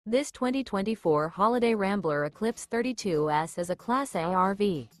This 2024 Holiday Rambler Eclipse 32S is a Class A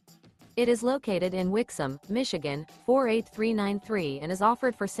RV. It is located in Wixom, Michigan, 48393 and is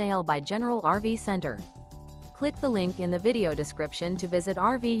offered for sale by General RV Center. Click the link in the video description to visit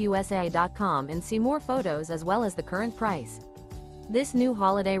RVUSA.com and see more photos as well as the current price. This new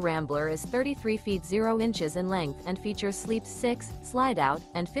Holiday Rambler is 33 feet 0 inches in length and features sleep 6, slide-out,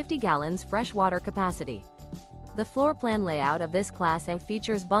 and 50 gallons fresh water capacity. The floor plan layout of this Class A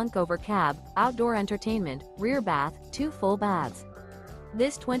features bunk over cab, outdoor entertainment, rear bath, 2 full baths.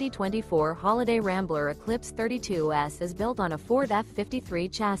 This 2024 Holiday Rambler Eclipse 32S is built on a Ford F-53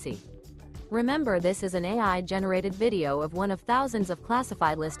 chassis. Remember, this is an AI-generated video of one of thousands of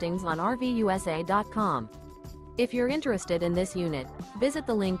classified listings on RVUSA.com. If you're interested in this unit, visit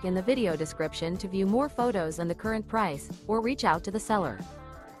the link in the video description to view more photos and the current price, or reach out to the seller.